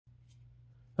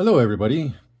Hello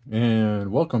everybody,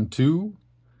 and welcome to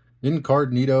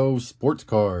In-Card-Neeto Sports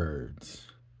Cards.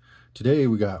 Today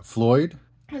we got Floyd.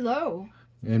 Hello.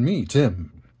 And me,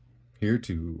 Tim, here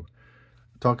to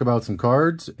talk about some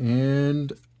cards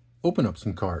and open up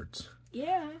some cards.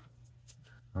 Yeah.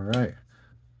 Alright.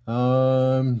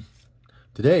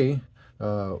 Today,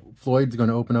 Floyd's going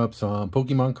to open up some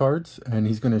Pokemon cards, and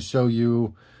he's going to show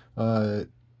you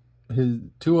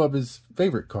two of his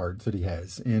favorite cards that he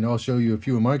has, and I'll show you a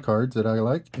few of my cards that I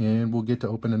like, and we'll get to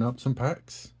opening up some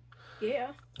packs.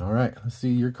 Yeah. All right, let's see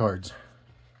your cards.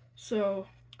 So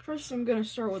first I'm gonna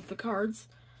start with the cards.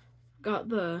 Got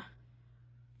the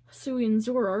Hisuian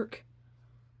Zoroark.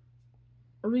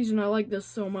 The reason I like this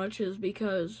so much is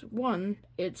because, one,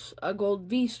 it's a gold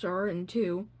V-Star, and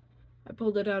two, I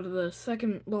pulled it out of the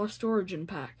second Lost Origin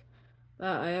pack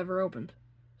that I ever opened.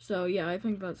 So yeah, I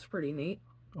think that's pretty neat.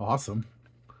 Awesome.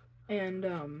 And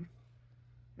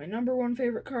my number one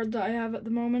favorite card that I have at the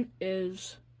moment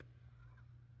is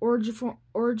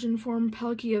Origin Form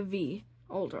Palkia V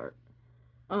Alt Art.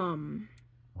 Awesome.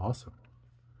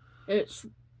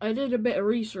 I did a bit of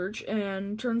research,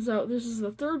 and turns out this is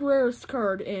the third rarest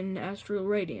card in Astral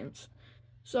Radiance.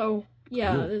 So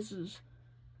yeah, cool. This is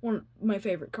my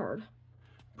favorite card.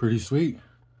 Pretty sweet.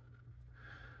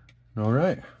 All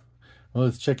right. Well,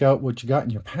 let's check out what you got in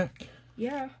your pack.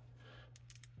 Yeah.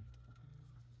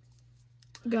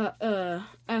 Got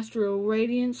Astral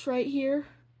Radiance right here.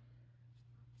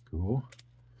 Cool.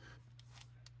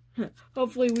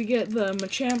 Hopefully we get the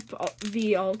Machamp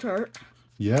V Alt Art.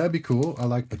 Yeah, that'd be cool. I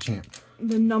like Machamp.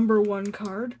 The number one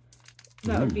card.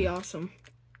 That would be awesome.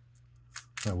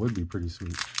 That would be pretty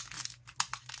sweet.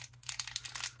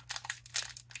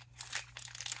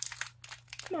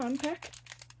 Come on, pack.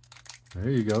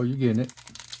 There you go. You're getting it.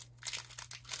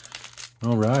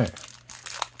 All right.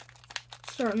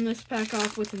 Starting this pack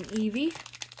off with an Eevee.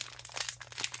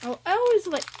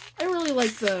 I really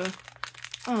like the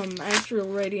Astral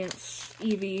Radiance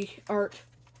Eevee art.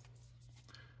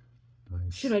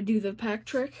 Nice. Should I do the pack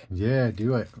trick? Yeah,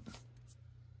 do it.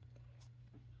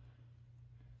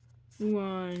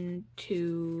 1,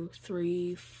 2,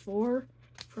 3, 4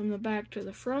 from the back to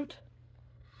the front.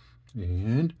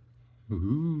 And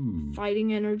ooh.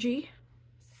 Fighting Energy.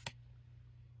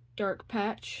 Dark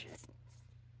Patch,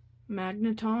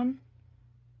 Magneton.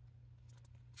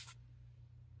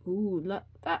 Ooh,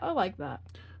 I like that.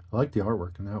 I like the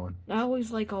artwork in that one. I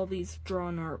always like all these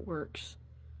drawn artworks.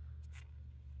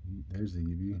 There's the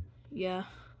Eevee. Yeah.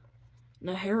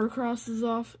 The Heracross is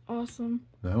awesome.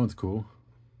 That one's cool.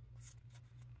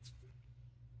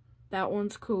 That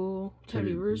one's cool.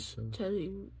 Teddy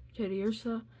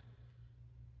Ursa.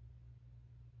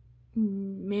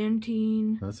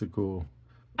 Mantine. That's a cool.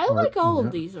 I like all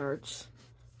of these arts.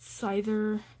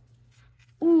 Scyther.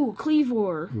 Ooh,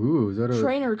 Cleavor. Ooh, is that a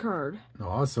trainer card?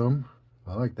 Awesome.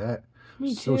 I like that.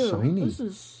 Me so too. Shiny. This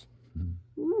is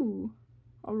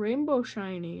a rainbow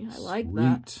shiny. I like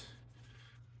that.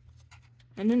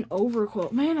 And an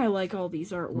Overquote. Man, I like all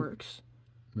these artworks.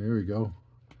 There we go.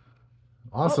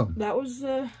 Awesome. Oh, that was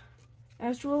the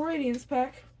Astral Radiance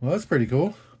pack. Well, that's pretty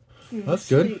cool. That's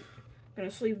good.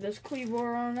 Gonna sleeve this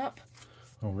Cleavor on up.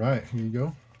 All right, here you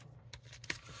go.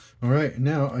 All right,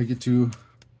 now I get to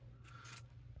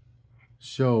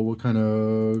show what kind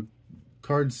of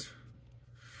cards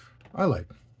I like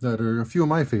that are a few of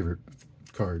my favorite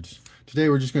cards. Today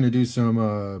we're just going to do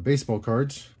some baseball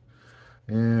cards.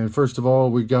 And first of all,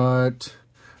 we got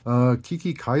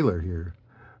Kiki Kyler here.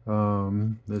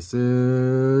 This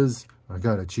is, I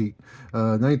gotta cheat,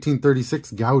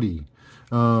 1936 Gaudy.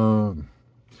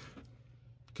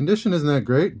 Condition isn't that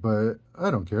great, but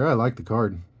I don't care. I like the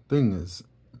card. Thing is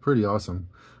pretty awesome.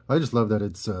 I just love that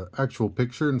it's an actual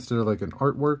picture instead of like an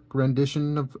artwork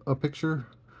rendition of a picture.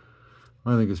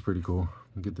 I think it's pretty cool.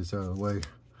 I'll get this out of the way.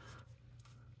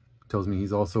 Tells me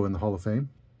he's also in the Hall of Fame.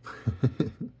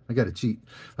 I gotta cheat.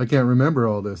 I can't remember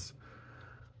all this.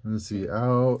 Let's see,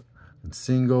 out and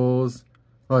singles.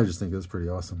 Oh, I just think that's pretty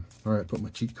awesome. All right, put my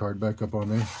cheat card back up on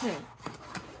there. Yeah.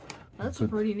 That's a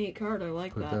pretty neat card. I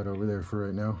like that. Put that over there for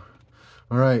right now.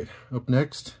 All right, up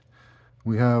next,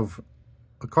 we have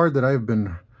a card that I've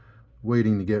been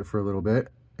waiting to get for a little bit,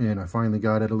 and I finally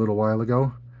got it a little while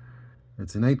ago.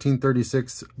 It's a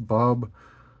 1936 Bob, I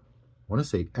want to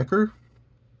say Ecker.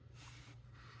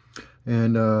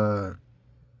 And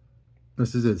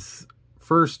this is his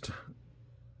first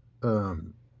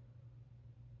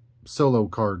solo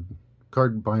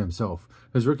card by himself.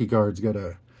 His rookie card's got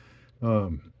a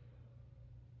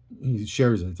he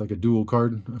shares it. It's like a dual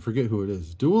card. I forget who it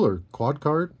is. Dual or quad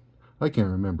card? I can't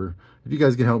remember. If you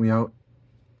guys can help me out,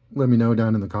 let me know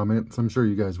down in the comments. I'm sure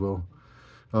you guys will.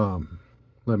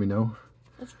 let me know.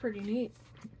 That's pretty neat.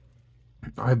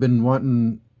 I've been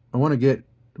wanting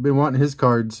his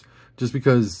cards just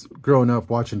because growing up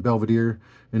watching Belvedere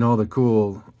and all the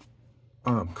cool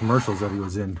commercials that he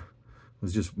was in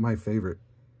was just my favorite.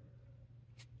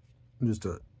 Just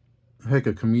a heck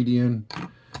of a comedian.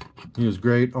 He was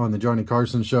great on the Johnny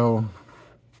Carson show.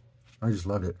 I just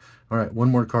loved it. All right, one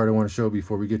more card I want to show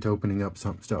before we get to opening up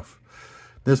some stuff.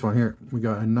 This one here, we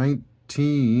got a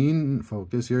 19,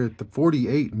 focus here, at the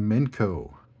 48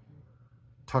 Menko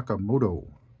Takamoto.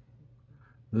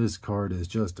 This card is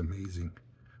just amazing.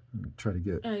 Let me try to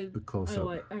get the close up.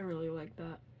 I really like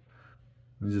that.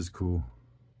 It's just cool.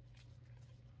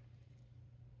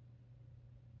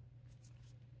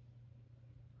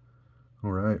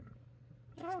 All right.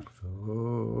 Yeah.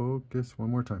 Focus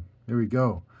one more time. There we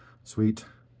go. Sweet.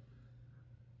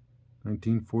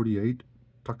 1948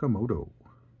 Takamoto.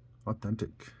 Authentic.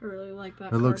 I really like that It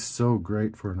card. looks so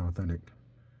great for an authentic.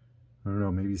 I don't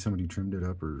know, maybe somebody trimmed it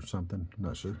up or something. I'm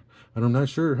not sure. And I'm not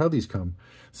sure how these come.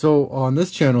 So on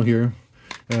this channel here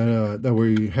that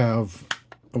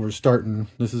we're starting,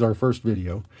 this is our first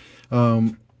video.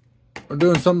 We're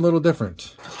doing something a little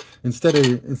different. Instead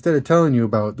of telling you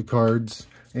about the cards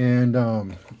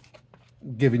and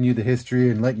giving you the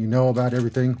history and letting you know about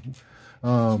everything,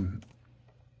 I'm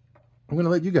going to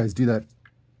let you guys do that.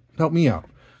 Help me out,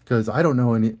 because I don't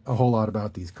know a whole lot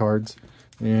about these cards,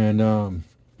 and I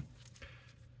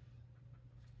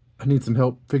need some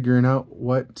help figuring out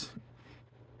what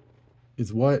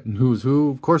is what and who's who.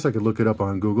 Of course, I could look it up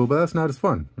on Google, but that's not as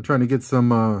fun. I'm trying to get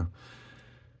some, what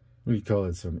do you call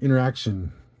it, some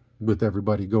interaction with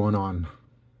everybody going on,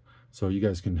 so you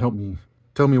guys can help me,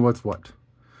 tell me what's what.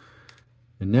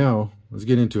 And now, let's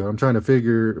get into it. I'm trying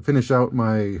to finish out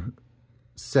my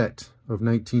set of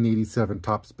 1987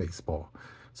 Topps Baseball.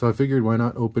 So I figured, why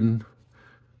not open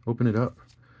it up?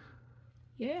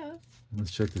 Yeah.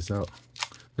 Let's check this out.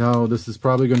 Now, this is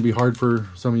probably going to be hard for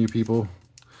some of you people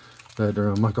that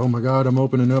are like, oh my God, I'm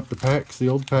opening up the packs, the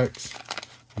old packs.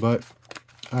 But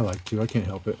I like to. I can't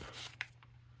help it.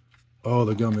 Oh,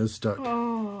 the gum is stuck.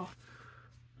 Oh.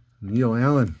 Neil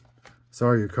Allen.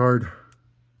 Sorry, your card.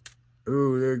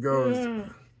 Ooh, there it goes. Yeah.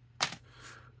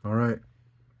 All right.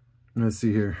 Let's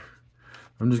see here.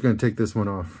 I'm just going to take this one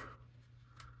off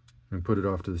and put it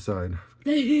off to the side.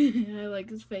 I like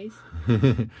his face.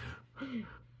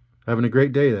 Having a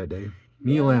great day that day.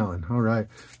 Neil Yeah. Allen. All right.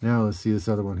 Now let's see this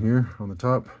other one here on the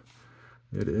top.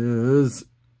 It is...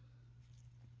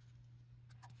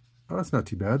 Oh, it's not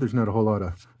too bad. There's not a whole lot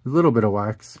of... A little bit of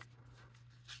wax.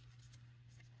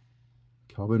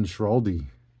 Calvin Schiraldi.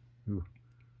 Ooh.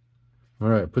 All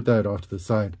right. Put that off to the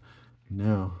side.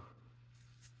 Now...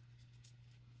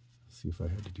 see if I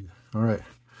had to do that. All right,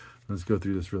 let's go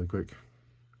through this really quick.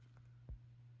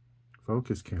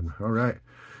 Focus camera. All right,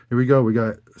 here we go. We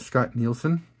got Scott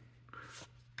Nielsen,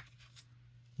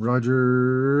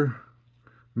 Roger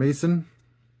Mason,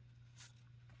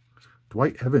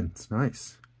 Dwight Evans.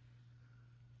 Nice.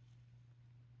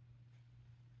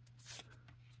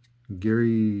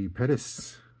 Gary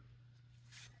Pettis,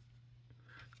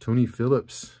 Tony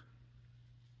Phillips,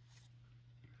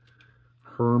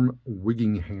 Herm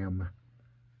Wiggingham,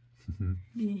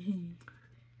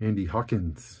 Andy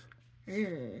Hawkins,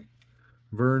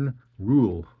 Vern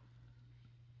Rule,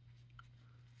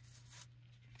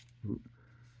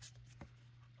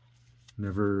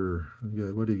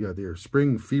 what do you got there?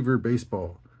 Spring Fever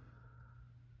Baseball,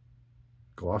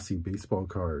 glossy baseball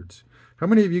cards. How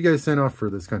many of you guys sent off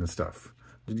for this kind of stuff?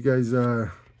 Did you guys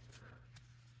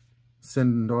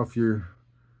send off your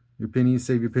pennies,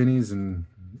 save your pennies, and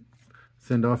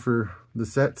send off for the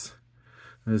sets?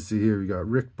 Let's see here. We got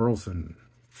Rick Burleson,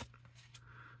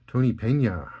 Tony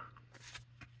Pena,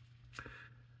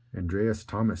 Andreas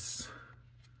Thomas,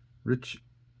 Rich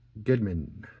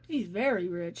Gedman. He's very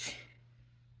rich.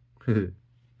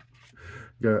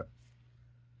 Got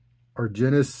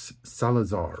Argenis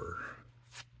Salazar,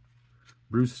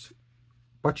 Bruce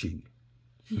Bochy,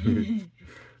 and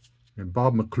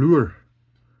Bob McClure.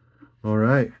 All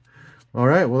right.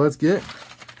 Well, let's get...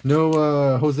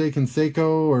 No Jose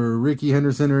Canseco or Ricky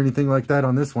Henderson or anything like that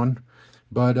on this one.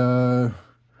 But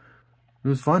it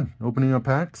was fun opening up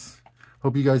packs.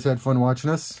 Hope you guys had fun watching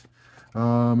us.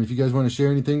 If you guys want to share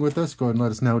anything with us, go ahead and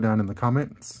let us know down in the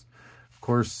comments. Of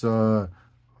course,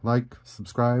 like,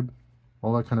 subscribe,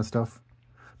 all that kind of stuff.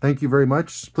 Thank you very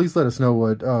much. Please let us know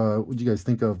what you guys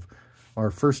think of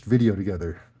our first video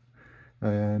together.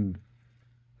 And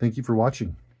thank you for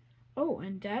watching. Oh,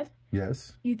 and Dad?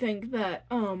 Yes? You think that,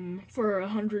 for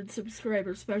 100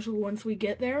 subscriber special once we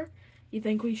get there, you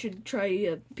think we should try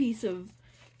a piece of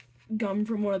gum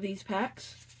from one of these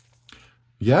packs?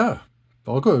 Yeah,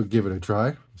 I'll go give it a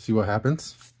try. See what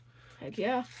happens. Heck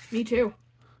yeah, me too.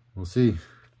 We'll see.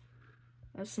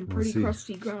 That's some pretty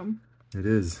crusty gum. It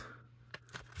is.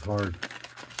 It's hard.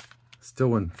 Still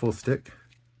one full stick.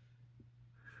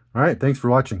 All right, thanks for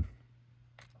watching.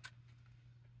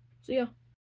 See ya.